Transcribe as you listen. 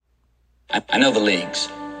I know the leagues.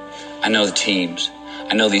 I know the teams.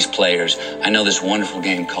 I know these players. I know this wonderful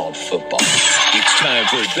game called football. It's time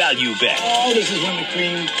for Value Bet. Oh, this is when the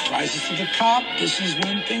cream rises to the top. This is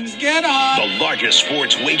when things get hot. The largest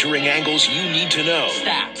sports wagering angles you need to know.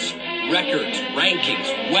 Stats, records,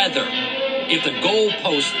 rankings, weather. If the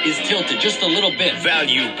goalpost is tilted just a little bit.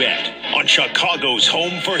 Value Bet on Chicago's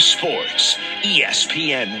home for sports,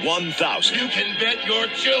 ESPN 1000. You can bet your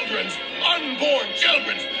unborn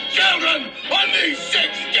children's children on these 6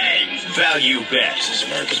 games. Value Bet. This is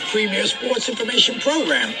America's premier sports information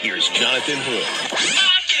program. Here's Jonathan Hood.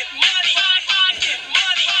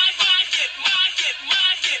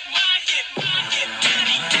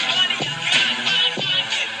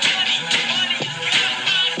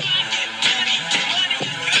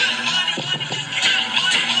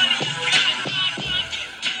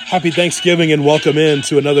 Happy Thanksgiving and welcome in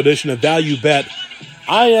to another edition of Value Bet.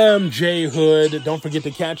 I am Jay Hood. Don't forget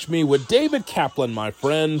to catch me with David Kaplan, my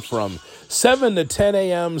friend, from 7 to 10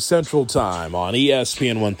 a.m. Central Time on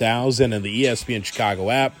ESPN 1000 and the ESPN Chicago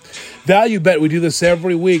app. Value Bet, we do this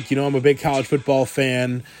every week. You know, I'm a big college football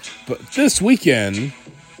fan. But this weekend,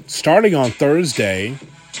 starting on Thursday,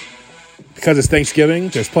 because it's Thanksgiving,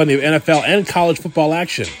 there's plenty of NFL and college football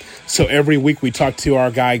action. So every week we talk to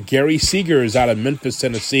our guy, Gary Seegers, out of Memphis,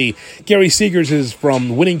 Tennessee. Gary Seegers is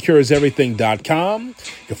from winningcureseverything.com. You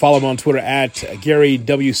can follow him on Twitter at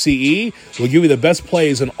GaryWCE. We'll give you the best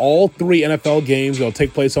plays in all 3 NFL games that will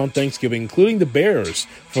take place on Thanksgiving, including the Bears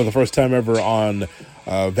for the first time ever on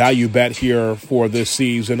Value Bet here for this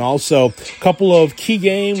season. Also, a couple of key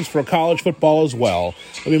games for college football as well.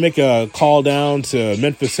 Let me make a call down to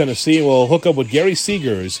Memphis, Tennessee, and we'll hook up with Gary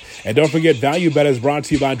Seegers. And don't forget, Value Bet is brought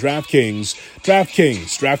to you by DraftKings.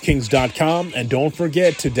 DraftKings.com. And don't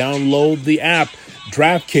forget to download the app,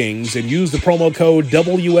 DraftKings, and use the promo code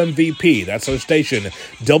WMVP. That's our station,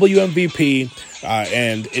 WMVP.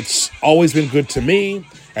 And it's always been good to me,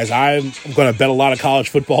 as I'm going to bet a lot of college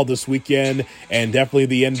football this weekend and definitely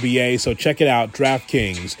the NBA. So check it out,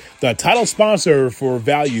 DraftKings, the title sponsor for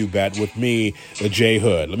Value Bet with me, the Jay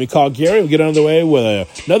Hood. Let me call Gary. We'll get underway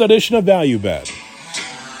with another edition of Value Bet.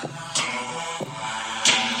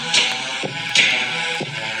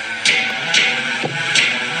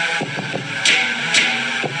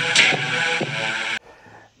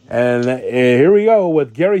 And here we go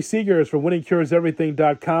with Gary Seegers from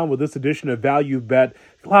winningcureseverything.com with this edition of Value Bet.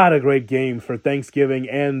 A lot of great games for Thanksgiving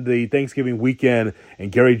and the Thanksgiving weekend.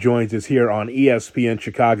 And Gary joins us here on ESPN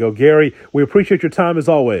Chicago. Gary, we appreciate your time as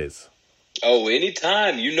always. Oh,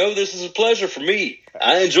 anytime. You know this is a pleasure for me.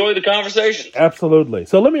 I enjoy the conversation. Absolutely.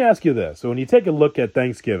 So let me ask you this. So when you take a look at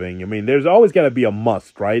Thanksgiving, I mean, there's always got to be a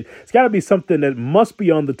must, right? It's got to be something that must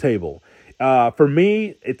be on the table. For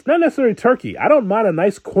me, it's not necessarily turkey. I don't mind a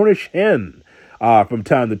nice Cornish hen from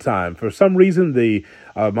time to time. For some reason,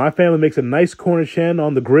 my family makes a nice Cornish hen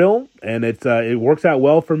on the grill, and it works out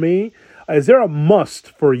well for me. Is there a must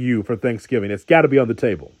for you for Thanksgiving? It's got to be on the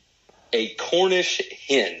table. A Cornish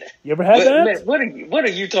hen. You ever had that? Man, what are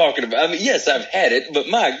you talking about? I mean, yes, I've had it, but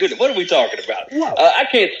my goodness, what are we talking about? Wow. I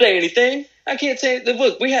can't say anything. I can't say anything.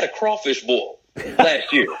 Look, we had a crawfish boil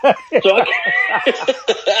last year, so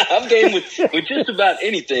I'm game with just about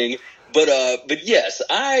anything. But yes,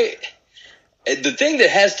 the thing that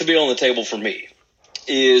has to be on the table for me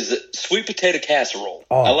is sweet potato casserole.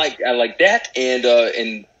 Oh. I like that,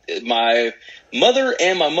 and my mother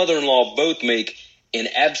and my mother-in-law both make an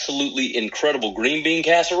absolutely incredible green bean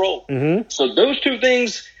casserole. Mm-hmm. So those 2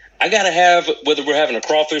 things I gotta have, whether we're having a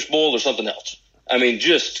crawfish boil or something else. I mean,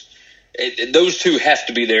 those 2 have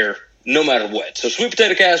to be there no matter what. So sweet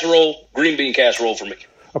potato casserole, green bean casserole for me.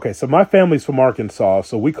 Okay, so my family's from Arkansas,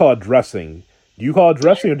 so we call it dressing. Do you call it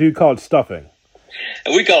dressing or do you call it stuffing?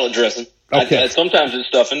 And we call it dressing. Okay. Sometimes it's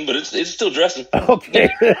stuffing, but it's still dressing. Okay,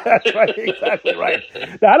 that's right, exactly right.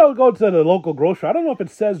 Now, I don't go to the local grocery. I don't know if it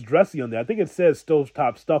says dressing on there. I think it says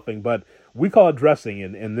stovetop stuffing, but we call it dressing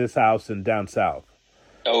in this house and down south.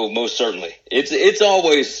 Oh, most certainly. It's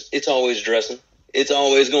always dressing. It's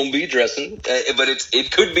always going to be dressing, but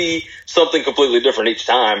it could be something completely different each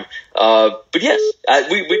time. But yes,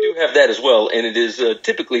 we do have that as well, and it is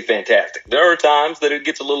typically fantastic. There are times that it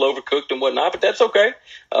gets a little overcooked and whatnot, but that's okay.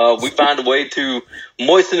 We find a way to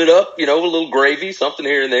moisten it up, a little gravy, something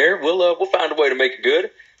here and there. We'll find a way to make it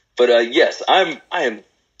good. But yes, I am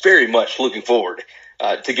very much looking forward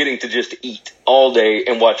to getting to just eat all day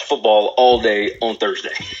and watch football all day on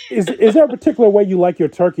Thursday. Is there a particular way you like your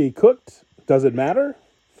turkey cooked? Does it matter?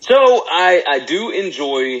 So I do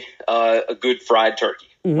enjoy a good fried turkey,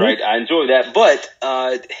 right? I enjoy that, but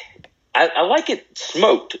I like it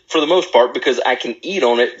smoked for the most part because I can eat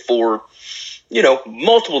on it for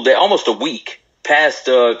multiple days, almost a week past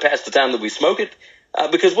the time that we smoke it,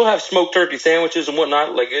 because we'll have smoked turkey sandwiches and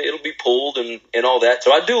whatnot. Like it'll be pulled and all that.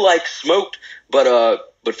 So I do like smoked, but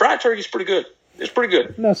fried turkey's pretty good. It's pretty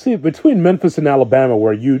good. Now, see, between Memphis and Alabama,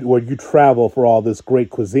 where you travel for all this great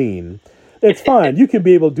cuisine, it's fine. You can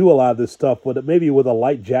be able to do a lot of this stuff, but maybe with a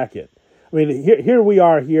light jacket. I mean, here we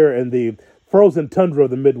are here in the frozen tundra of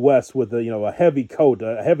the Midwest with a heavy coat,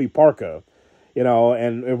 a heavy parka,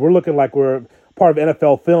 and we're looking like we're part of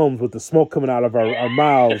NFL films with the smoke coming out of our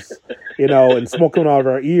mouths, and smoke coming out of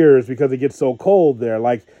our ears because it gets so cold there.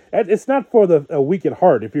 Like, it's not for the weak at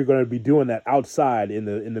heart if you're going to be doing that outside in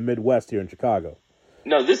the Midwest here in Chicago.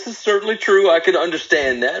 No, this is certainly true. I can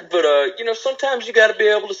understand that, but sometimes you got to be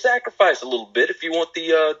able to sacrifice a little bit if you want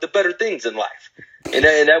the better things in life, and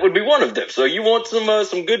that would be one of them. So you want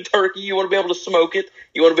some good turkey, you want to be able to smoke it,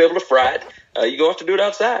 you want to be able to fry it. You're gonna have to do it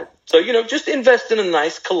outside. So just invest in a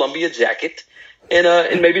nice Columbia jacket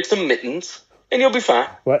and maybe some mittens, and you'll be fine.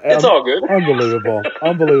 Well, it's all good.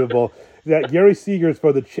 Unbelievable. That Gary Seegers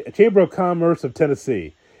for the Chamber of Commerce of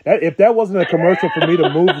Tennessee. If that wasn't a commercial for me to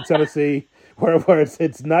move to Tennessee, where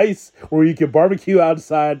it's nice, where you can barbecue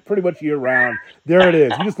outside pretty much year round, there it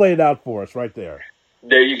is. You just laid it out for us right there.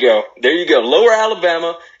 There you go. Lower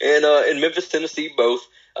Alabama and Memphis, Tennessee, both.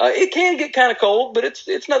 It can get kind of cold, but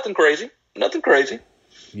it's nothing crazy. Nothing crazy.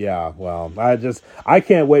 Yeah, well, I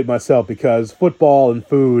can't wait myself because football and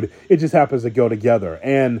food, it just happens to go together.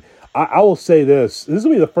 And I will say this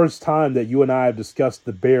will be the first time that you and I have discussed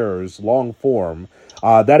the Bears long form.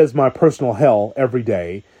 That is my personal hell every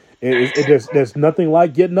day. There's nothing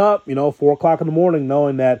like getting up, 4 o'clock in the morning,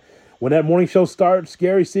 knowing that when that morning show starts,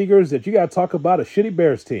 Gary Seegers, that you got to talk about a shitty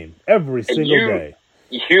Bears team every single day.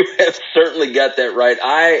 You have certainly got that right.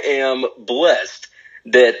 I am blessed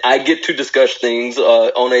that I get to discuss things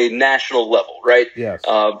on a national level, right? Yes.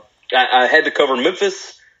 I had to cover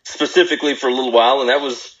Memphis specifically for a little while, and that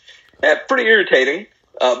was pretty irritating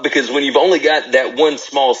because when you've only got that one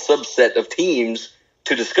small subset of teams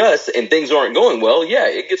to discuss and things aren't going well, yeah,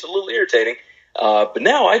 it gets a little irritating. But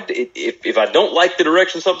now, if I don't like the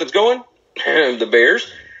direction something's going, the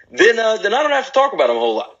Bears, then I don't have to talk about them a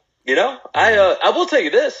whole lot. I will tell you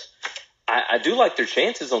this: I do like their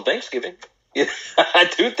chances on Thanksgiving. I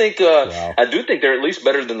do think they're at least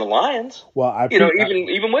better than the Lions. Well,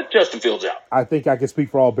 even with Justin Fields out, I think I can speak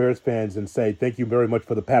for all Bears fans and say thank you very much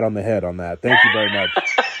for the pat on the head on that. Thank you very much.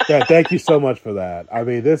 Yeah, thank you so much for that. I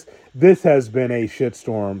mean, this has been a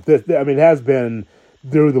shitstorm. It has been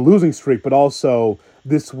through the losing streak, but also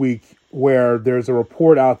this week where there's a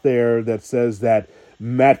report out there that says that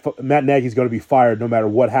Matt Nagy's going to be fired no matter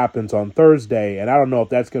what happens on Thursday, and I don't know if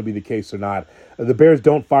that's going to be the case or not. The Bears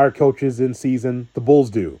don't fire coaches in season. The Bulls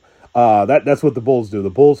do. That's what the Bulls do. The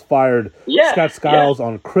Bulls fired Scott Skiles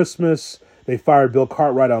on Christmas. They fired Bill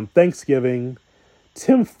Cartwright on Thanksgiving.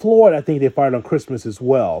 Tim Floyd, I think they fired on Christmas as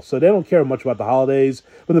well. So they don't care much about the holidays.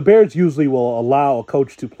 But the Bears usually will allow a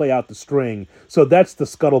coach to play out the string. So that's the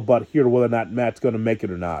scuttlebutt here to whether or not Matt's going to make it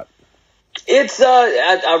or not. It's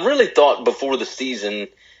I really thought before the season,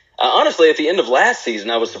 honestly, at the end of last season,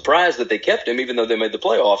 I was surprised that they kept him, even though they made the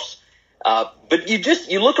playoffs. But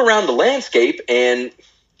you look around the landscape, and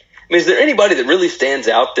is there anybody that really stands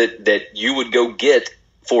out that you would go get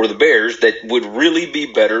for the Bears that would really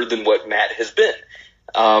be better than what Matt has been?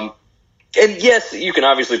 And yes, you can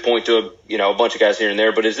obviously point to a bunch of guys here and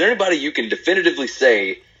there, but is there anybody you can definitively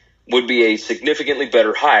say would be a significantly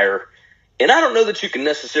better hire? And I don't know that you can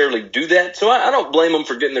necessarily do that, so I don't blame them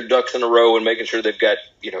for getting their ducks in a row and making sure they've got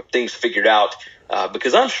things figured out.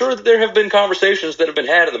 Because I'm sure that there have been conversations that have been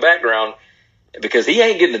had in the background because he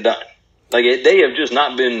ain't getting it done. Like they have just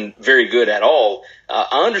not been very good at all.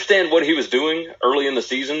 I understand what he was doing early in the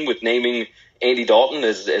season with naming Andy Dalton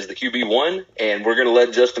as the QB1, and we're going to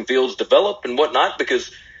let Justin Fields develop and whatnot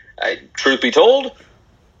because, truth be told,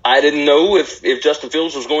 I didn't know if Justin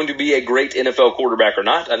Fields was going to be a great NFL quarterback or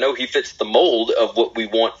not. I know he fits the mold of what we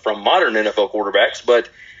want from modern NFL quarterbacks, but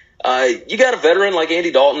you got a veteran like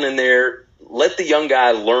Andy Dalton in there. Let the young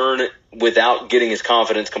guy learn without getting his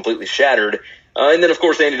confidence completely shattered. And then, of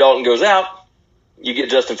course, Andy Dalton goes out. You get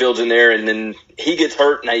Justin Fields in there, and then he gets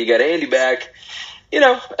hurt. Now you got Andy back.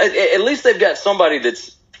 At least they've got somebody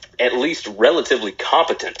that's at least relatively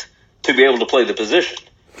competent to be able to play the position.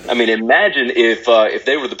 I mean, imagine if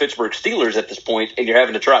they were the Pittsburgh Steelers at this point and you're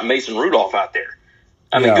having to trot Mason Rudolph out there.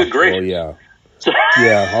 I mean, good grief. Oh,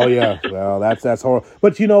 yeah. Oh, yeah. Well, that's horrible.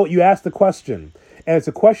 But, you asked the question, and it's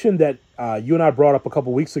a question that you and I brought up a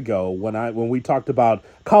couple weeks ago when we talked about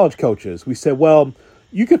college coaches. We said, well,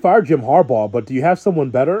 you could fire Jim Harbaugh, but do you have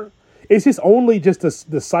someone better? it's just only just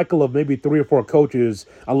the cycle of maybe 3 or 4 coaches,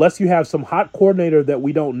 unless you have some hot coordinator that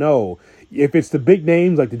we don't know. If it's the big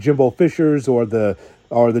names like the Jimbo Fishers or the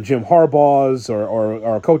Jim Harbaughs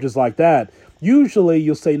or coaches like that, usually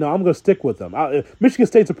you'll say, no, I'm going to stick with them. Michigan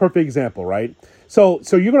State's a perfect example, right? So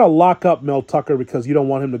you're going to lock up Mel Tucker because you don't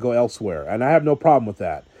want him to go elsewhere, and I have no problem with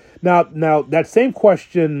that. Now that same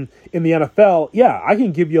question in the NFL, yeah, I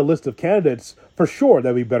can give you a list of candidates for sure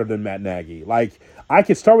that would be better than Matt Nagy. Like, I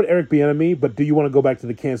could start with Eric Bieniemy, but do you want to go back to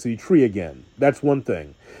the Kansas City tree again? That's one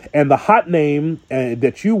thing. And the hot name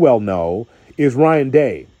that you well know is Ryan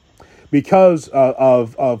Day, because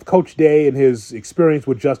of Coach Day and his experience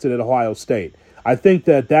with Justin at Ohio State. I think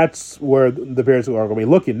that's where the Bears are going to be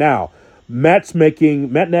looking now. Matt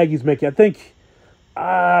Nagy's making,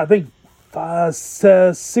 I think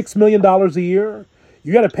 $6 million a year.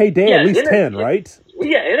 You got to pay Day at least 10, right?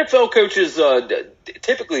 Yeah, NFL coaches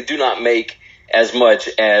typically do not make as much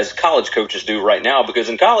as college coaches do right now, because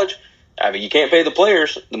in college, I mean, you can't pay the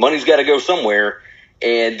players. The money's got to go somewhere,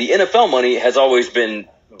 and the NFL money has always been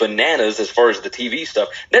bananas as far as the TV stuff.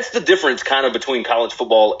 That's the difference kind of between college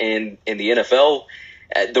football and the NFL.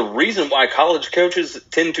 The reason why college coaches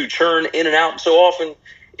tend to churn in and out so often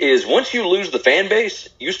is once you lose the fan base,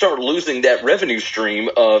 you start losing that revenue stream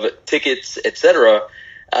of tickets, etc.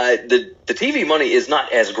 The TV money is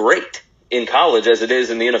not as great in college as it is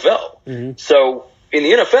in the NFL. Mm-hmm. So in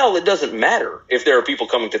the NFL, it doesn't matter if there are people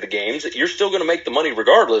coming to the games. You're still going to make the money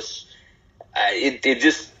regardless.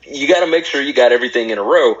 You got to make sure you got everything in a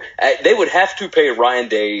row. They would have to pay Ryan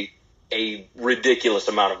Day a ridiculous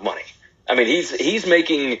amount of money. I mean, he's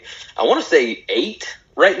making, I want to say 8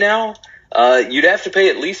 right now. You'd have to pay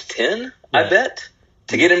at least 10, I bet,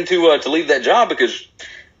 to get him to leave that job, because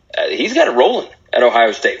he's got it rolling at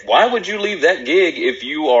Ohio State. Why would you leave that gig if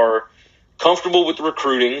you are comfortable with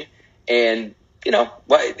recruiting and,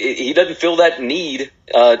 he doesn't feel that need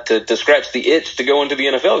to scratch the itch to go into the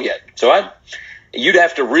NFL yet. So you'd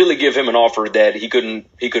have to really give him an offer that he couldn't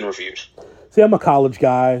refuse. See, I'm a college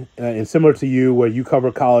guy, and similar to you, where you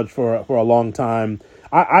cover college for a long time.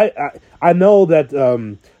 I know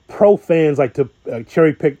that pro fans like to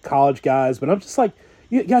cherry pick college guys, but I'm just like,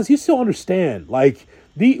 guys, you still understand. Like,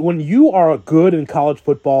 when you are good in college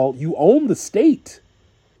football, you own the state.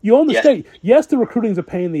 You own the state. Yes, the recruiting's a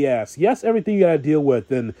pain in the ass. Yes, everything you got to deal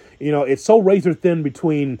with, and it's so razor thin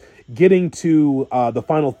between getting to the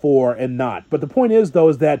Final Four and not. But the point is, though,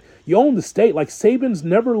 is that you own the state. Like, Saban's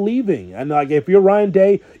never leaving, and like, if you're Ryan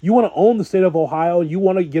Day, you want to own the state of Ohio. You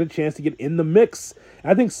want to get a chance to get in the mix.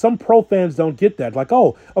 I think some pro fans don't get that. Like,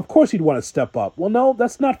 oh, of course you'd want to step up. Well, no,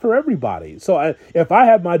 that's not for everybody. So if I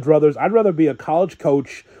had my druthers, I'd rather be a college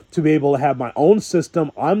coach to be able to have my own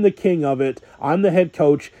system. I'm the king of it. I'm the head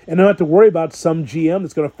coach, and I don't have to worry about some GM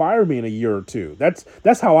that's going to fire me in a year or two.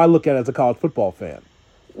 That's how I look at it as a college football fan.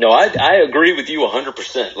 No, I agree with you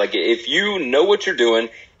 100%. Like, if you know what you're doing,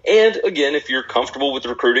 and again, if you're comfortable with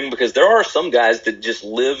recruiting, because there are some guys that just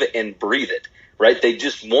live and breathe it, right? They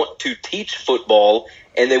just want to teach football,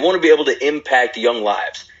 and they want to be able to impact young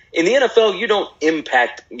lives. In the NFL, you don't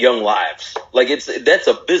impact young lives. Like, that's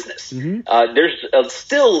a business. Mm-hmm. There's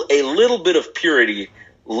still a little bit of purity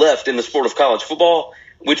left in the sport of college football,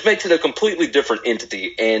 which makes it a completely different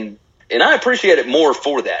entity. And I appreciate it more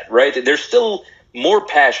for that, right? There's still more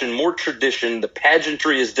passion, more tradition. The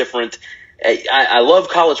pageantry is different. I love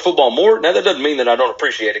college football more. Now, that doesn't mean that I don't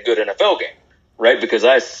appreciate a good NFL game, right? Because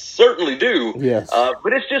I certainly do. Yes.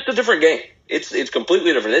 But it's just a different game. It's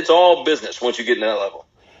completely different. It's all business once you get to that level.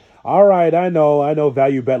 All right, I know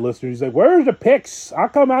Value Bet listeners. He's like, where's the picks? How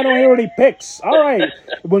come I don't hear any picks? All right.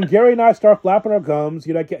 When Gary and I start flapping our gums,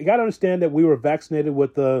 you got to understand that we were vaccinated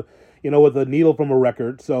with the needle from a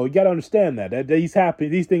record. So you got to understand that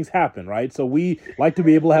these things happen, right? So we like to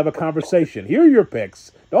be able to have a conversation. Here are your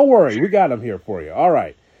picks. Don't worry, we got them here for you. All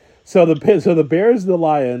right. So the Bears, the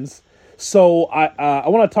Lions. So I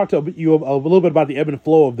want to talk to you a little bit about the ebb and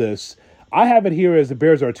flow of this. I have it here as the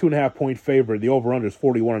Bears are a 2.5-point favorite. The over-under is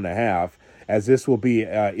 41.5, as this will be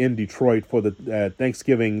in Detroit for the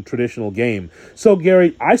Thanksgiving traditional game. So,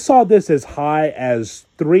 Gary, I saw this as high as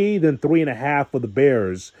 3, then 3.5 for the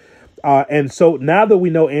Bears. And so now that we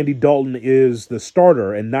know Andy Dalton is the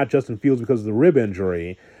starter and not Justin Fields because of the rib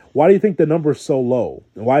injury, why do you think the number is so low?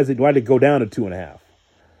 And why did it go down to 2.5?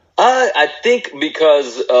 I think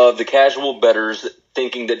because of the casual bettors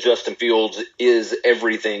thinking that Justin Fields is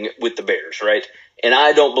everything with the Bears, right? And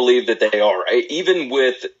I don't believe that they are. Even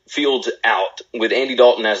with Fields out, with Andy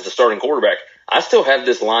Dalton as the starting quarterback, I still have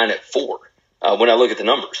this line at 4 when I look at the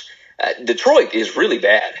numbers. Detroit is really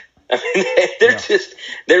bad. I mean,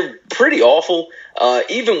 they're pretty awful.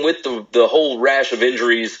 Even with the whole rash of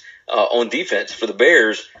injuries on defense for the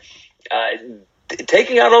Bears.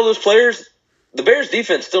 Taking out all those players, the Bears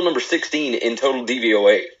defense still number 16 in total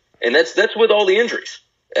DVOA. And that's with all the injuries,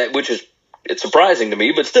 which is it's surprising to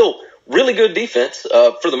me, but still really good defense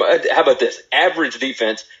for them. How about this? Average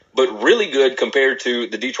defense, but really good compared to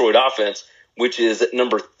the Detroit offense, which is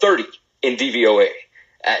number 30 in DVOA.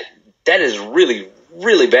 That is really,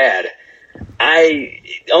 really bad.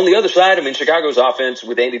 On the other side, I mean, Chicago's offense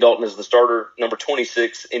with Andy Dalton as the starter, number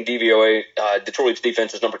 26 in DVOA. Detroit's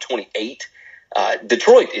defense is number 28.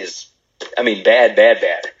 Detroit is, I mean, bad.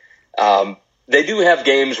 They do have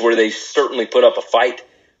games where they certainly put up a fight,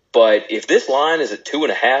 but if this line is at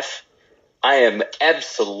 2.5, I am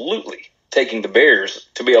absolutely taking the Bears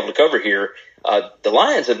to be able to cover here. The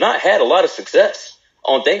Lions have not had a lot of success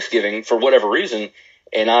on Thanksgiving for whatever reason,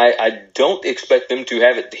 and I don't expect them to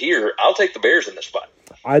have it here. I'll take the Bears in this spot.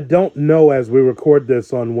 I don't know as we record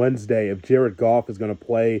this on Wednesday if Jared Goff is going to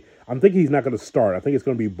play. I'm thinking he's not going to start. I think it's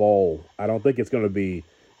going to be Bowl. I don't think it's going to be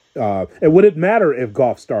and would it matter if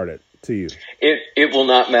Goff started to you? It will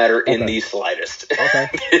not matter in the slightest. Okay.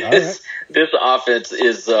 This offense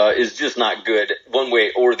is just not good one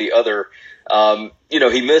way or the other.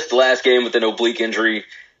 He missed the last game with an oblique injury.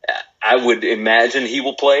 I would imagine he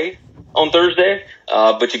will play on Thursday,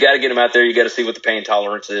 but you got to get him out there. You got to see what the pain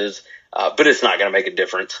tolerance is. But it's not going to make a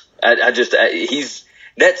difference.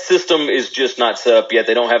 That system is just not set up yet.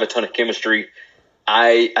 They don't have a ton of chemistry.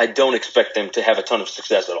 I don't expect them to have a ton of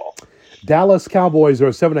success at all. Dallas Cowboys are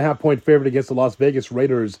a 7.5-point favorite against the Las Vegas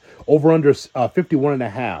Raiders, over under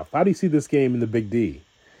 51.5. How do you see this game in the Big D?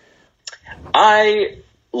 I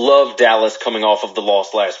love Dallas coming off of the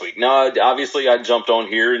loss last week. Now, obviously, I jumped on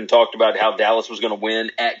here and talked about how Dallas was going to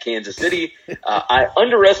win at Kansas City. I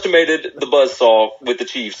underestimated the buzzsaw with the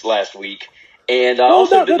Chiefs last week. And I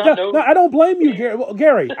did not know. No, I don't blame you, Gary. Well,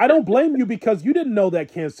 Gary, I don't blame you because you didn't know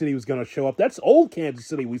that Kansas City was going to show up. That's old Kansas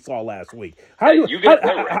City we saw last week. How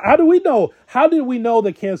do we know? How did we know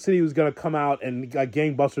that Kansas City was going to come out and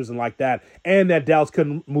gangbusters and like that, and that Dallas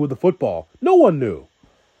couldn't move the football? No one knew.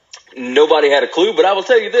 Nobody had a clue, but I will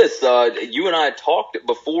tell you this. You and I talked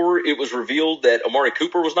before it was revealed that Amari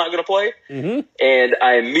Cooper was not going to play, and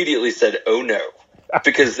I immediately said, oh, no,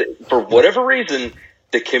 because for whatever reason,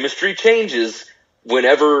 the chemistry changes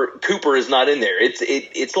whenever Cooper is not in there.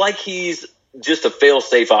 It's like he's just a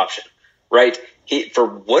fail-safe option, right? For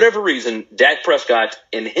whatever reason, Dak Prescott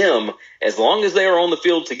and him, as long as they are on the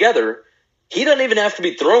field together, he doesn't even have to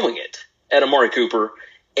be throwing it at Amari Cooper,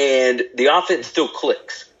 and the offense still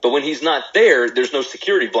clicks. But when he's not there, there's no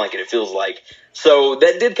security blanket, it feels like. So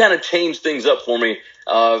that did kind of change things up for me.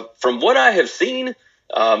 From what I have seen,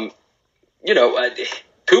 Cooper's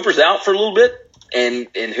out for a little bit. And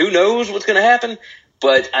who knows what's going to happen.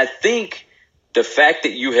 But I think the fact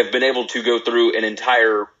that you have been able to go through an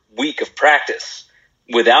entire week of practice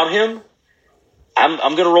without him, I'm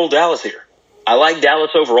going to roll Dallas here. I like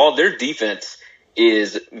Dallas overall. Their defense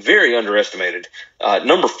is very underestimated.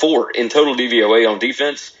 Number 4 in total DVOA on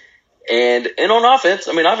defense. And on offense,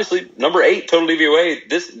 I mean, obviously, number 8 total DVOA.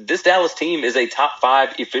 This Dallas team is a top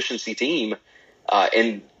 5 efficiency team.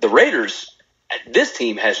 And the Raiders, this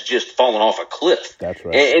team has just fallen off a cliff. That's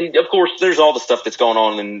right. And of course, there's all the stuff that's going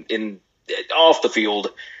on in off the field,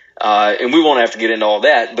 and we won't have to get into all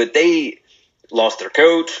that. But they lost their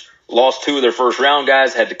coach, lost 2 of their first-round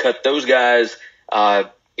guys, had to cut those guys.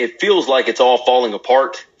 It feels like it's all falling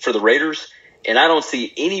apart for the Raiders, and I don't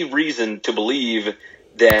see any reason to believe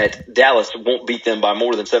that Dallas won't beat them by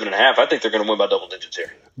more than 7.5. I think they're going to win by double digits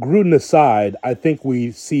here. Gruden aside, I think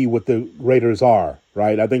we see what the Raiders are,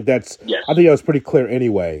 right? I think that was pretty clear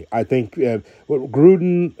anyway. I think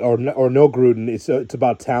Gruden or no Gruden, it's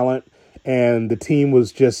about talent, and the team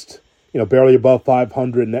was just barely above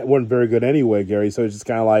 500, and that wasn't very good anyway, Gary. So it's just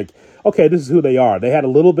kind of like, okay, this is who they are. They had a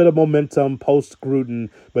little bit of momentum post Gruden,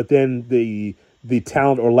 but then the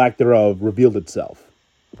talent or lack thereof revealed itself.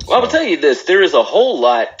 Well, I will tell you this: there is a whole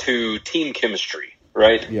lot to team chemistry,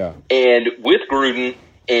 right? Yeah. And with Gruden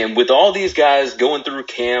and with all these guys going through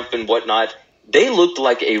camp and whatnot, they looked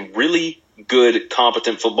like a really good,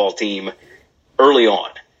 competent football team early on.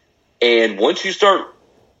 And once you start,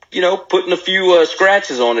 putting a few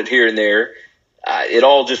scratches on it here and there,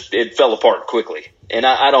 it fell apart quickly. And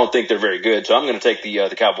I don't think they're very good, so I'm going to take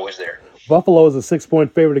the Cowboys there. Buffalo is a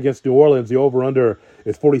 6-point favorite against New Orleans. The over-under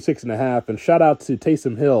is 46.5. And shout out to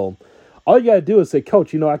Taysom Hill. All you got to do is say,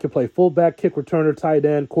 Coach, I can play fullback, kick returner, tight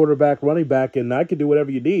end, quarterback, running back, and I can do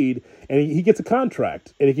whatever you need. And he gets a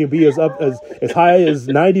contract, and he can be as high as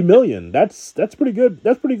 $90 million. That's pretty good.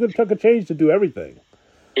 That's pretty good chunk of change to do everything.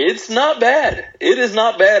 It's not bad. It is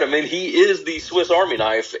not bad. I mean, he is the Swiss Army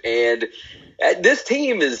knife, and this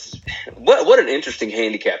team is what an interesting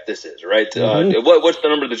handicap this is, right? Mm-hmm. What's the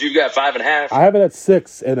number that you've got? 5.5. I have it at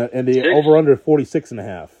 6, and the over under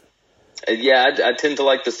 46.5. Yeah, I tend to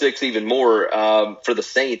like the 6 even more for the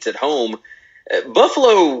Saints at home.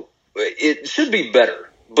 Buffalo, it should be better,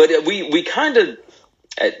 but we kind of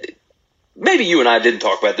maybe you and I didn't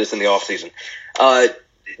talk about this in the offseason.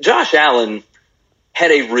 Josh Allen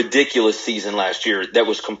had a ridiculous season last year that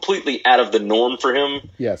was completely out of the norm for him.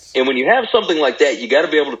 Yes. And when you have something like that, you got to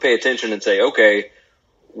be able to pay attention and say, okay,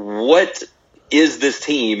 what is this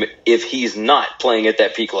team if he's not playing at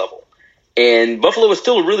that peak level? And Buffalo is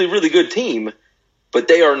still a really, really good team, but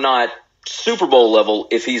they are not Super Bowl level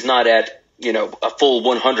if he's not at, a full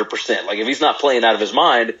 100%. Like if he's not playing out of his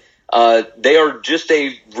mind, they are just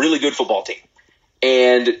a really good football team.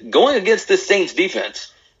 And going against this Saints defense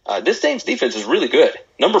is really good.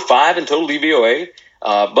 Number 5 in total DVOA.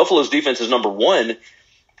 Buffalo's defense is number 1.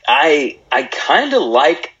 I kind of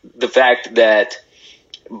like the fact that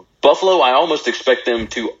Buffalo, I almost expect them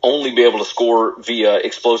to only be able to score via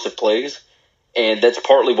explosive plays. And that's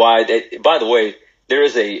partly why, by the way, there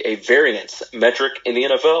is a variance metric in the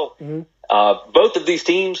NFL. Mm-hmm. Both of these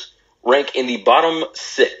teams rank in the bottom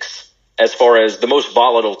 6 as far as the most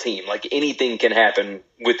volatile team. Like anything can happen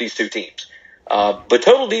with these two teams. But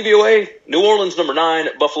total DVOA, New Orleans number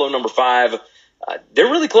 9, Buffalo number 5. They're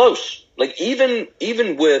really close. Like even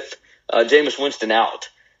with Jameis Winston out,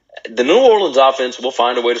 the New Orleans offense will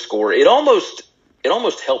find a way to score. It almost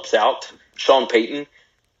helps out Sean Payton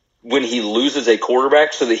when he loses a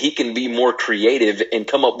quarterback so that he can be more creative and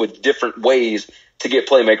come up with different ways to get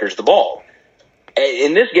playmakers the ball.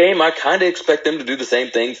 In this game, I kind of expect them to do the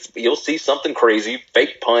same thing. You'll see something crazy,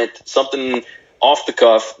 fake punt, something off the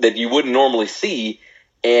cuff that you wouldn't normally see.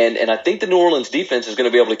 And I think the New Orleans defense is going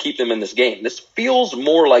to be able to keep them in this game. This feels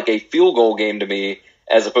more like a field goal game to me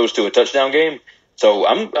as opposed to a touchdown game. So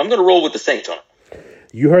I'm going to roll with the Saints on it.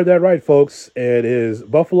 You heard that right, folks. It is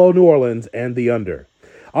Buffalo, New Orleans, and the under.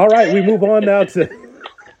 All right, we move on now to...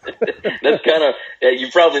 That's kind of you're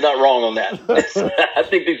probably not wrong on that. I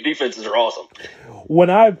think these defenses are awesome. When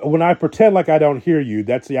I pretend like I don't hear you,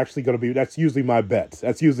 that's actually going to be, that's usually my bet.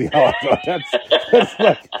 That's usually how I feel. That's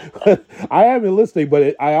like, I am listening,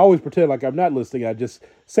 but I always pretend like I'm not listening. I just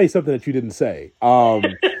say something that you didn't say.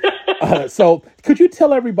 So could you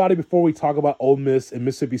tell everybody before we talk about Ole Miss and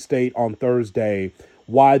Mississippi State on Thursday,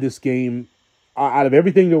 why this game, out of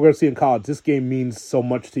everything that we're going to see in college, this game means so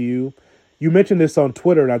much to you? You mentioned this on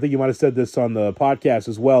Twitter, and I think you might have said this on the podcast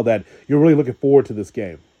as well, that you're really looking forward to this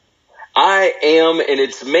game. I am, and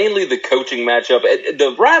it's mainly the coaching matchup.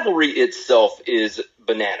 The rivalry itself is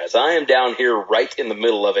bananas. I am down here right in the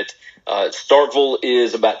middle of it. Starkville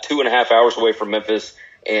is about 2.5 hours away from Memphis,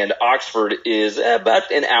 and Oxford is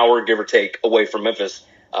about an hour, give or take, away from Memphis.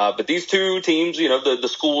 But these two teams, the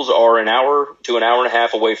schools are an hour to an hour and a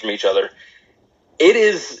half away from each other.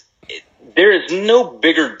 There is no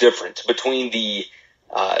bigger difference between the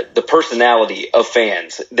personality of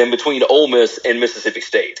fans than between Ole Miss and Mississippi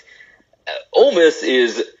State. Ole Miss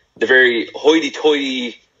is the very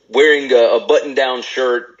hoity-toity, wearing a button-down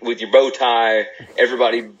shirt with your bow tie,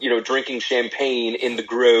 everybody, drinking champagne in the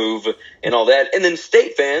Grove and all that. And then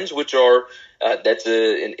State fans, which are, that's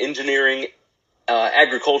an engineering,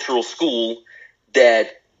 agricultural school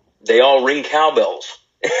that they all ring cowbells.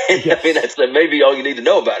 Yes. I mean, that's maybe all you need to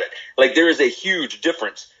know about it. Like, there is a huge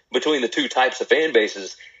difference between the two types of fan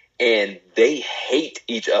bases, and they hate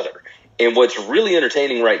each other. And what's really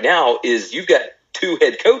entertaining right now is you've got two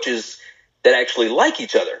head coaches that actually like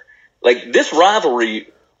each other. Like, this rivalry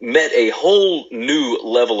met a whole new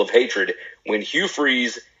level of hatred when Hugh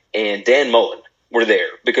Freeze and Dan Mullen were there,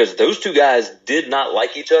 because those two guys did not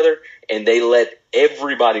like each other, and they let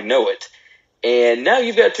everybody know it. And now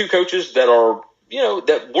you've got two coaches that are,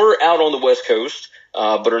 that were out on the West Coast,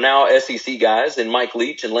 but are now SEC guys, and Mike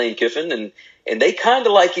Leach and Lane Kiffin, and they kind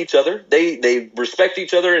of like each other. They respect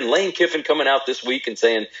each other. And Lane Kiffin coming out this week and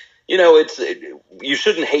saying, you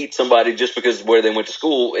shouldn't hate somebody just because of where they went to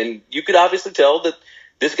school. And you could obviously tell that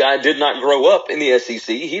this guy did not grow up in the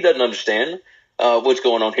SEC. He doesn't understand what's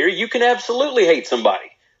going on here. You can absolutely hate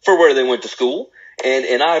somebody for where they went to school,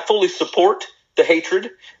 and I fully support the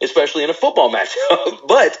hatred, especially in a football matchup.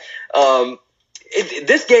 But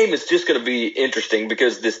this game is just going to be interesting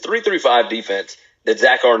because this 3-3-5 defense that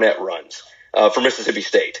Zach Arnett runs for Mississippi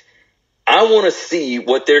State, I want to see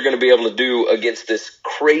what they're going to be able to do against this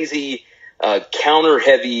crazy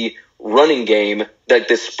counter-heavy running game, like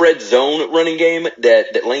this spread zone running game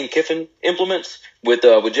that Lane Kiffin implements with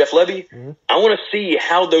Jeff Lebby. Mm-hmm. I want to see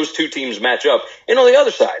how those two teams match up. And on the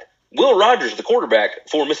other side, Will Rogers, the quarterback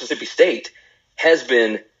for Mississippi State, has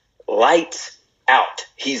been lights out.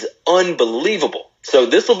 He's unbelievable. So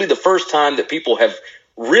this will be the first time that people have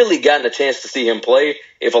really gotten a chance to see him play.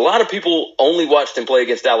 If a lot of people only watched him play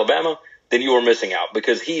against Alabama, then you are missing out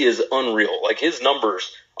because he is unreal. Like, his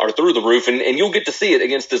numbers are through the roof, and you'll get to see it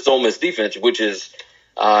against this Ole Miss defense, which is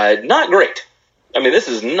not great. I mean, this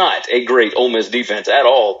is not a great Ole Miss defense at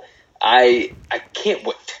all. I can't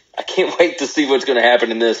wait. I can't wait to see what's going to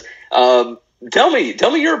happen in this. Tell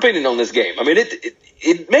me your opinion on this game. I mean,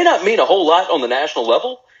 it may not mean a whole lot on the national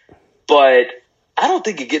level, but I don't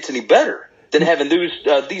think it gets any better than having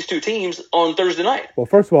these two teams on Thursday night. Well,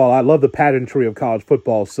 first of all, I love the pageantry of college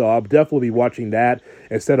football, so I'll definitely be watching that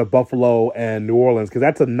instead of Buffalo and New Orleans, because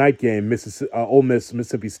that's a night game, Ole Miss,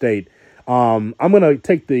 Mississippi State. I'm going to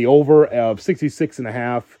take the over of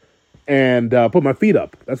 66.5 and put my feet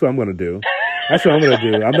up. That's what I'm going to do. That's what I'm going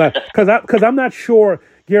to do. I'm not because I'm not sure,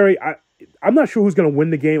 Gary. I'm not sure who's going to win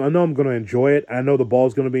the game. I know I'm going to enjoy it. I know the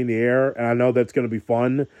ball's going to be in the air, and I know that's going to be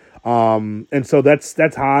fun. And so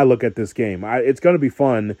that's how I look at this game. It's going to be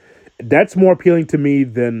fun. That's more appealing to me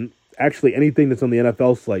than actually anything that's on the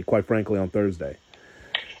NFL slate, quite frankly, on Thursday.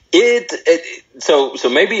 So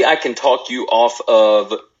maybe I can talk you off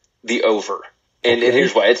of the over. And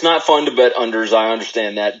here's why. It's not fun to bet unders, I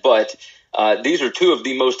understand that, but these are two of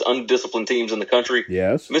the most undisciplined teams in the country.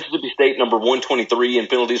 Yes. Mississippi State, number 123 in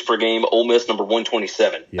penalties per game. Ole Miss, number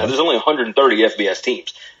 127. Yes. Now, there's only 130 FBS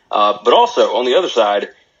teams. But also, on the other side,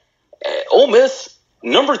 Ole Miss,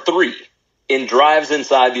 number 3 in drives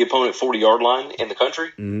inside the opponent 40-yard line in the country.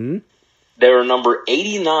 Mm-hmm. They're number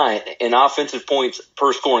 89 in offensive points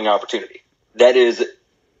per scoring opportunity. That is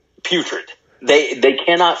putrid. They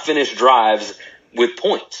cannot finish drives with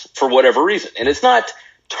points for whatever reason. And it's not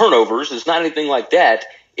turnovers. It's not anything like that.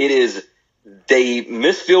 It is they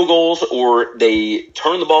miss field goals or they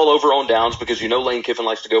turn the ball over on downs because Lane Kiffin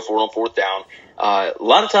likes to go for it on fourth down. A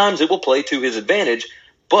lot of times it will play to his advantage,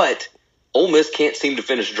 but Ole Miss can't seem to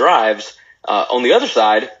finish drives. On the other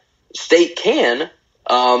side, State can,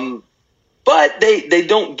 but they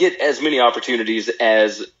don't get as many opportunities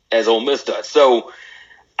as Ole Miss does. So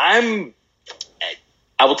I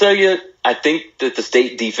will tell you, I think that the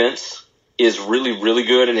State defense is really, really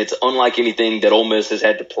good, and it's unlike anything that Ole Miss has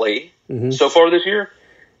had to play so far this year.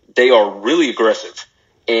 They are really aggressive,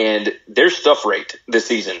 and their stuff rate this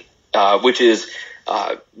season, which is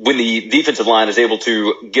when the defensive line is able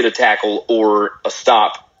to get a tackle or a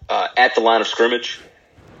stop at the line of scrimmage,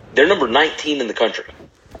 they're number 19 in the country.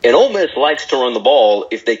 And Ole Miss likes to run the ball.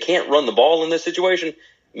 If they can't run the ball in this situation,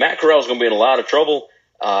 Matt Corral is going to be in a lot of trouble.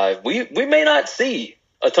 We may not see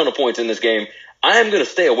a ton of points in this game. I am going to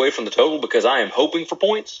stay away from the total because I am hoping for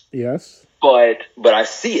points. Yes. But I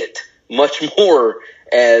see it much more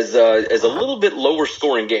as a little bit lower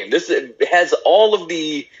scoring game. This has all of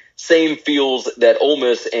the same feels that Ole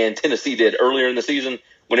Miss and Tennessee did earlier in the season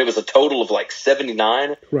when it was a total of like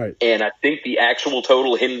 79. Right. And I think the actual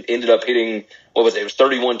total ended up hitting, what was it? It was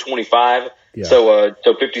 31-25. Yeah. So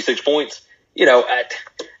 56 points.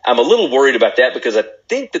 I'm a little worried about that because I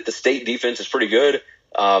think that the State defense is pretty good.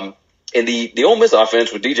 And the Ole Miss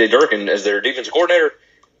offense with DJ Durkin as their defensive coordinator,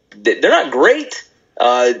 they're not great.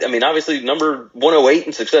 Obviously number 108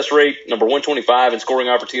 in success rate, number 125 in scoring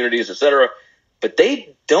opportunities, etc. But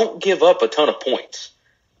they don't give up a ton of points.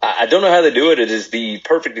 I don't know how they do it. It is the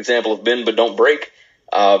perfect example of bend but don't break.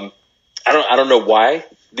 I don't know why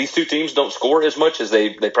these two teams don't score as much as they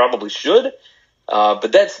probably should.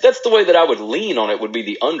 But that's the way that I would lean on it, would be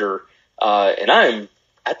the under. And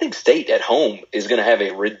I think State at home is going to have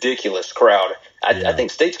a ridiculous crowd. I think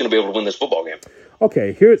State's going to be able to win this football game.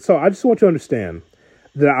 Okay, so I just want you to understand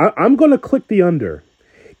that I'm going to click the under.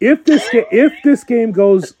 If this game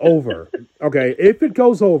goes over, okay, if it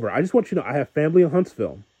goes over, I just want you to know I have family in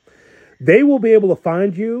Huntsville. They will be able to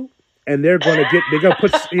find you, and there's going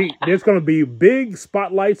to be big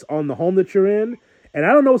spotlights on the home that you're in, and I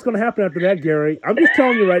don't know what's going to happen after that, Gary. I'm just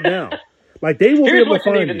telling you right now. Like, they will Here's be able to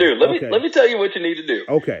find you. Here's what you need to do. Let me tell you what you need to do.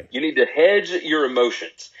 Okay. You need to hedge your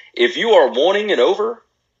emotions. If you are wanting an over,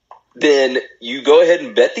 then you go ahead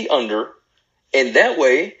and bet the under, and that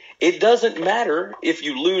way it doesn't matter if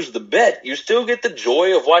you lose the bet. You still get the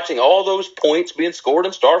joy of watching all those points being scored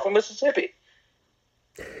in Starkville, Mississippi.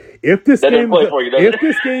 If this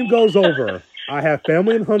game goes over, I have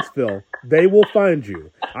family in Huntsville. They will find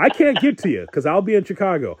you. I can't get to you because I'll be in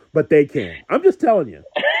Chicago, but they can. I'm just telling you.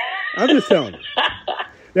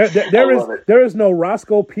 There is no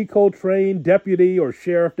Roscoe Pico train deputy or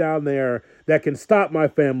sheriff down there that can stop my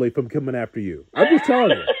family from coming after you. I'm just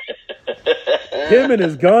telling you. Him and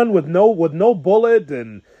his gun with no bullet,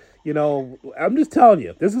 and I'm just telling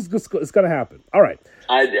you, this is just, it's going to happen. All right.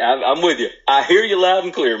 I'm with you. I hear you loud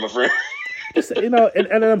and clear, my friend.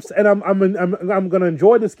 And I'm going to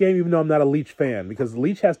enjoy this game even though I'm not a Leach fan, because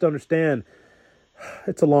Leach has to understand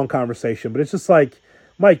it's a long conversation, but it's just like,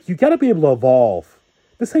 Mike, you got to be able to evolve.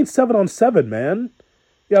 This ain't 7-on-7, man.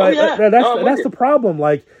 That's the problem.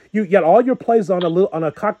 Like, you get all your plays on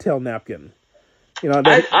a cocktail napkin.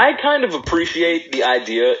 I kind of appreciate the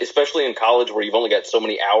idea, especially in college where you've only got so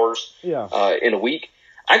many hours in a week.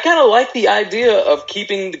 I kind of like the idea of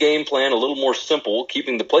keeping the game plan a little more simple,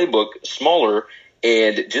 keeping the playbook smaller,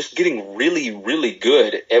 and just getting really, really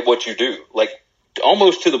good at what you do. Like,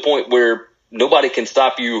 almost to the point where nobody can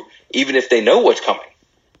stop you even if they know what's coming.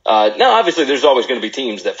 Now, obviously, there's always going to be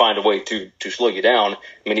teams that find a way to slow you down.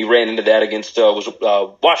 I mean, he ran into that against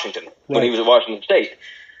Washington when he was at Washington State.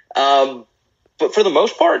 But for the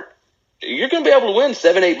most part, you're going to be able to win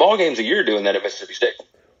 7-8 ball games a year doing that at Mississippi State.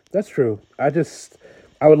 That's true. I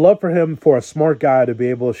would love for a smart guy to be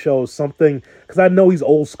able to show something, because I know he's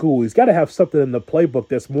old school. He's got to have something in the playbook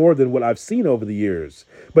that's more than what I've seen over the years.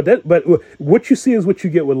 But what you see is what you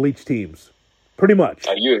get with Leach teams, pretty much.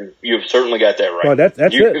 You've certainly got that right. Well, that's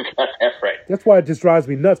you've it. Got that right. That's why it just drives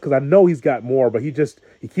me nuts, because I know he's got more, but he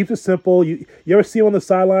keeps it simple. You ever see him on the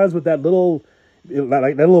sidelines with that little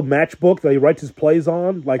matchbook that he writes his plays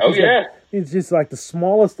on? Like, it's just like the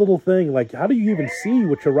smallest little thing. Like, how do you even see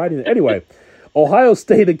what you're writing? Anyway, Ohio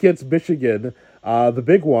State against Michigan, the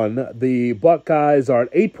big one. The Buckeyes are an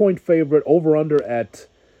 8-point favorite, over under at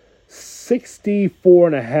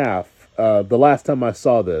 64.5. The last time I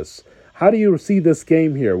saw this. How do you see this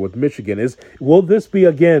game here with Michigan? Will this be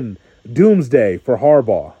again doomsday for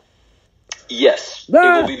Harbaugh? Yes, it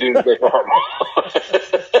will be doomsday for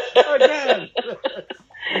Harbaugh. Again.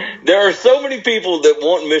 There are so many people that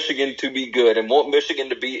want Michigan to be good and want Michigan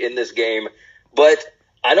to be in this game, but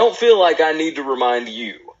I don't feel like I need to remind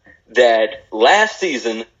you that last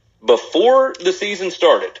season, before the season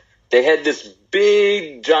started, they had this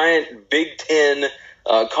big, giant Big Ten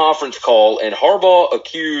conference call, and Harbaugh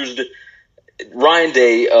accused Ryan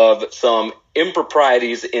Day of some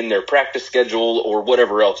improprieties in their practice schedule or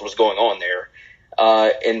whatever else was going on there.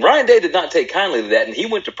 And Ryan Day did not take kindly to that, and he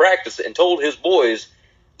went to practice and told his boys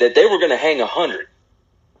that they were going to hang 100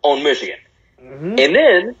 on Michigan. Mm-hmm. And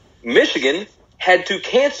then Michigan had to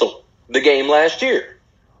cancel the game last year.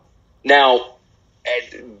 Now,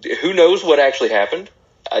 who knows what actually happened?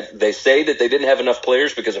 They say that they didn't have enough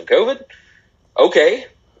players because of COVID. Okay,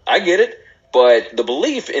 I get it. But the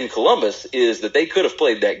belief in Columbus is that they could have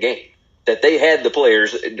played that game, that they had the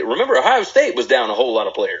players. Remember, Ohio State was down a whole lot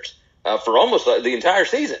of players for almost the entire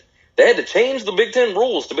season. They had to change the Big Ten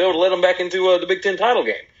rules to be able to let them back into the Big Ten title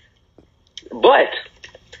game. But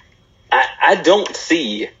I don't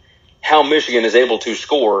see how Michigan is able to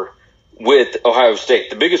score with Ohio State.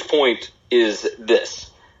 The biggest point is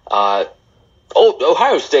this.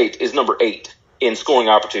 Ohio State is number 8 in scoring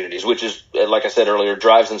opportunities, which is, like I said earlier,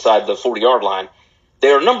 drives inside the 40-yard line. They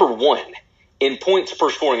are number 1 in points per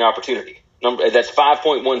scoring opportunity. That's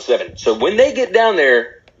 5.17. So when they get down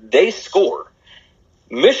there, they score.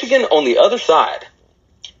 Michigan, on the other side,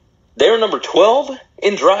 they are number 12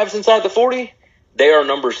 in drives inside the 40. They are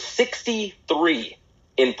number 63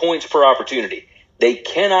 in points per opportunity. They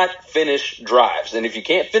cannot finish drives. And if you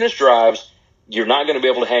can't finish drives, you're not going to be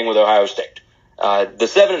able to hang with Ohio State. The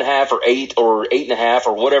 7.5 or 8 or 8.5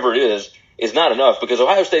 or whatever it is not enough, because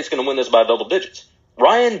Ohio State's going to win this by double digits.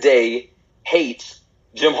 Ryan Day hates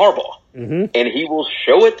Jim Harbaugh, and he will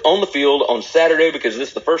show it on the field on Saturday, because this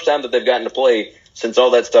is the first time that they've gotten to play since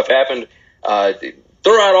all that stuff happened.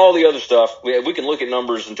 Throw out all the other stuff. We can look at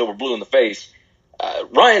numbers until we're blue in the face.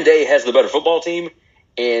 Ryan Day has the better football team,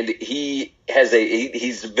 and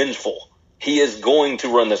he's vengeful. He is going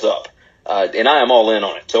to run this up, and I am all in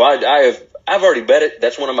on it. So I've already bet it.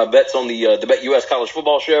 That's one of my bets on the BetUS College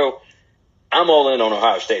Football Show. I'm all in on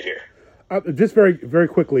Ohio State here. Just very, very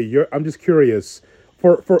quickly, I'm just curious,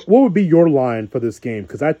 for what would be your line for this game?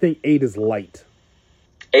 Because I think 8 is light.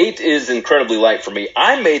 8 is incredibly light for me.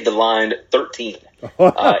 I made the line 13,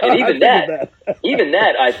 and even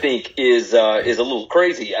that I think is a little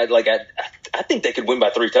crazy. I think they could win by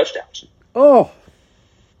 3 touchdowns. Oh,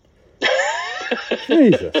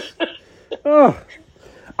 Jesus! Oh.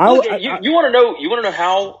 You want to know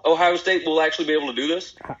how Ohio State will actually be able to do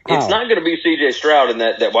this? How? It's not going to be C.J. Stroud and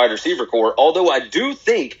that wide receiver core, although I do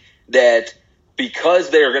think that because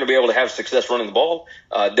they are going to be able to have success running the ball,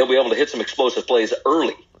 they'll be able to hit some explosive plays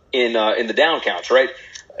early in the down counts, right?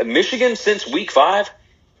 Michigan, since week 5,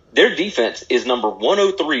 their defense is number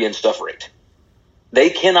 103 in stuff rate. They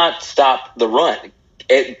cannot stop the run.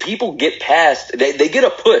 people get past, they get a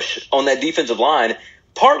push on that defensive line,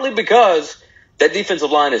 partly because that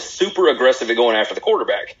defensive line is super aggressive at going after the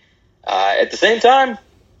quarterback. At the same time,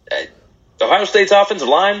 Ohio State's offensive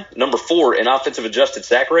line, number 4 in offensive adjusted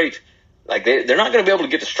sack rate. Like they're not going to be able to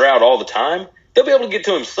get to Stroud all the time. They'll be able to get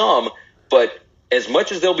to him some, but as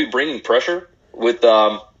much as they'll be bringing pressure with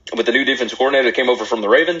the new defensive coordinator that came over from the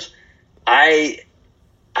Ravens, I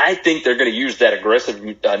think they're going to use that aggressive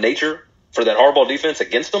nature for that Harbaugh defense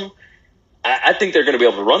against them. I think they're going to be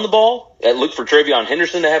able to run the ball. Look for Travion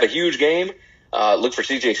Henderson to have a huge game. Look for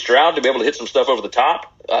C.J. Stroud to be able to hit some stuff over the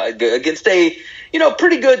top against a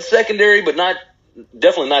pretty good secondary, but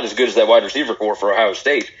definitely not as good as that wide receiver core for Ohio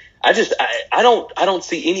State. I don't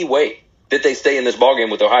see any way that they stay in this ballgame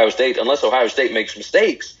with Ohio State unless Ohio State makes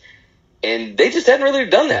mistakes, and they just hadn't really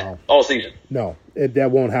done that all season. No,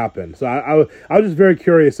 that won't happen. So I was just very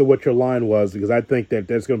curious of what your line was, because I think that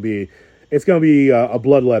it's going to be a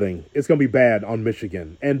bloodletting. It's going to be bad on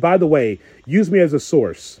Michigan. And by the way, use me as a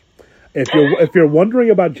source. If you're wondering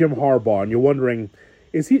about Jim Harbaugh and you're wondering,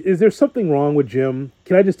 is there something wrong with Jim?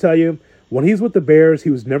 Can I just tell you, when he's with the Bears, he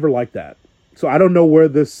was never like that. So I don't know where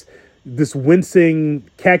this wincing,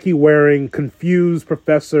 khaki-wearing, confused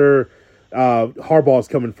professor Harbaugh is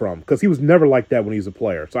coming from, because he was never like that when he was a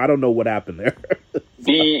player. So I don't know what happened there.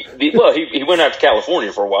 He went out to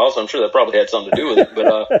California for a while, so I'm sure that probably had something to do with it.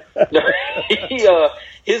 But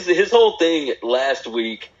his whole thing last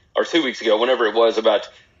week or 2 weeks ago, whenever it was, about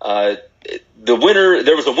the winner.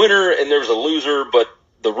 There was a winner and there was a loser, but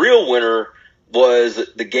the real winner was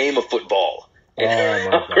the game of football.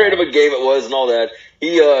 And how great of a game it was and all that.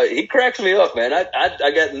 He cracks me up, man.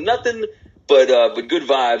 I got nothing but good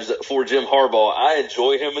vibes for Jim Harbaugh. I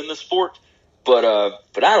enjoy him in the sport, but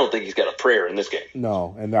I don't think he's got a prayer in this game.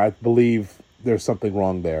 No, and I believe there's something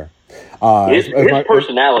wrong there. His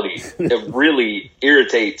personality really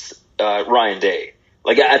irritates Ryan Day.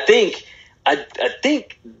 Like I think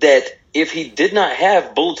that if he did not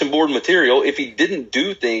have bulletin board material, if he didn't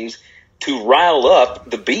do things to rile up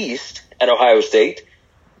the beast at Ohio State,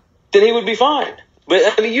 then he would be fine. But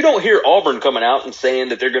I mean, you don't hear Auburn coming out and saying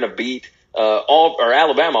that they're going to beat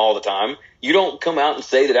Alabama all the time. You don't come out and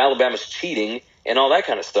say that Alabama's cheating and all that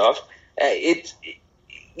kind of stuff.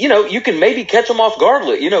 You can maybe catch them off guard,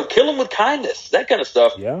 kill them with kindness, that kind of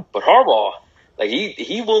stuff. Yeah. But Harbaugh, like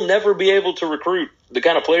he will never be able to recruit the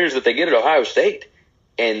kind of players that they get at Ohio State,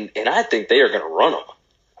 and I think they are going to run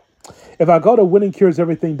them. If I go to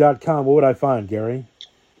winningcureseverything.com, what would I find, Gary?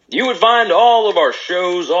 You would find all of our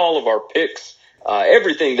shows, all of our picks,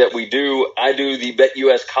 everything that we do. I do the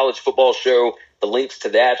BetUS College Football Show. The links to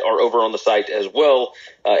that are over on the site as well.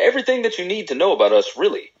 Everything that you need to know about us,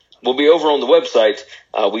 really, will be over on the website.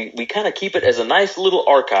 We kind of keep it as a nice little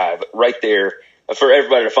archive right there for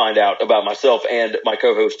everybody to find out about myself and my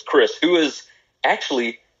co-host, Chris, who is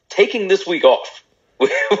actually taking this week off,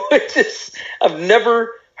 which is, I've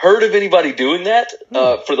never heard of anybody doing that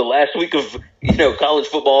for the last week of college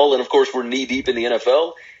football, and of course we're knee deep in the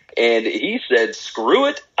NFL. And he said, "Screw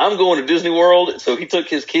it, I'm going to Disney World." So he took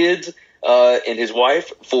his kids and his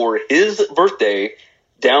wife for his birthday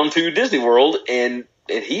down to Disney World, and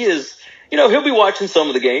he is, he'll be watching some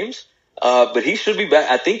of the games, but he should be back.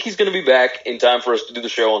 I think he's going to be back in time for us to do the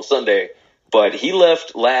show on Sunday. But he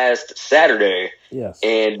left last Saturday, yes,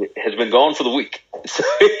 and has been gone for the week. So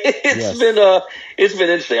it's been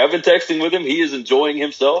interesting. I've been texting with him. He is enjoying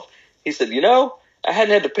himself. He said, I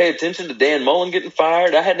hadn't had to pay attention to Dan Mullen getting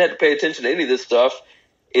fired. I hadn't had to pay attention to any of this stuff,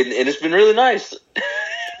 and it's been really nice.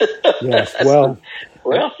 Yes, well,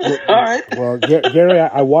 all right. Well, Gary,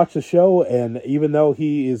 I watched the show, and even though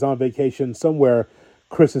he is on vacation somewhere,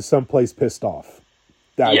 Chris is someplace pissed off.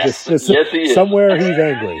 Yes, he is. Somewhere he's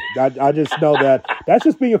angry. I just know that. That's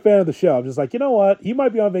just being a fan of the show. I'm just like, you know what? He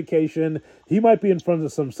might be on vacation. He might be in front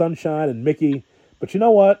of some sunshine and Mickey. But you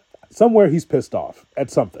know what? Somewhere he's pissed off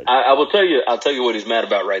at something. I'll tell you what he's mad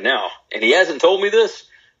about right now. And he hasn't told me this,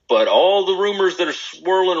 but all the rumors that are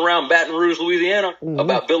swirling around Baton Rouge, Louisiana,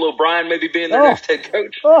 about Bill O'Brien maybe being their next head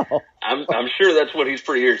coach, I'm sure that's what he's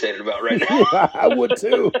pretty irritated about right now. Yeah, I would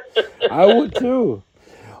too.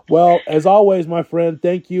 Well, as always, my friend,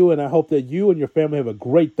 thank you, and I hope that you and your family have a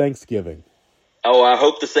great Thanksgiving. Oh, I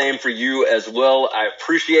hope the same for you as well. I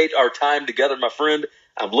appreciate our time together, my friend.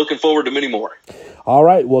 I'm looking forward to many more. All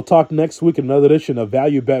right, we'll talk next week in another edition of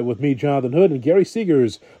Value Bet with me, Jonathan Hood, and Gary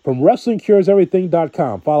Seegers from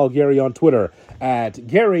WrestlingCuresEverything.com. Follow Gary on Twitter at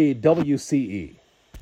GaryWCE.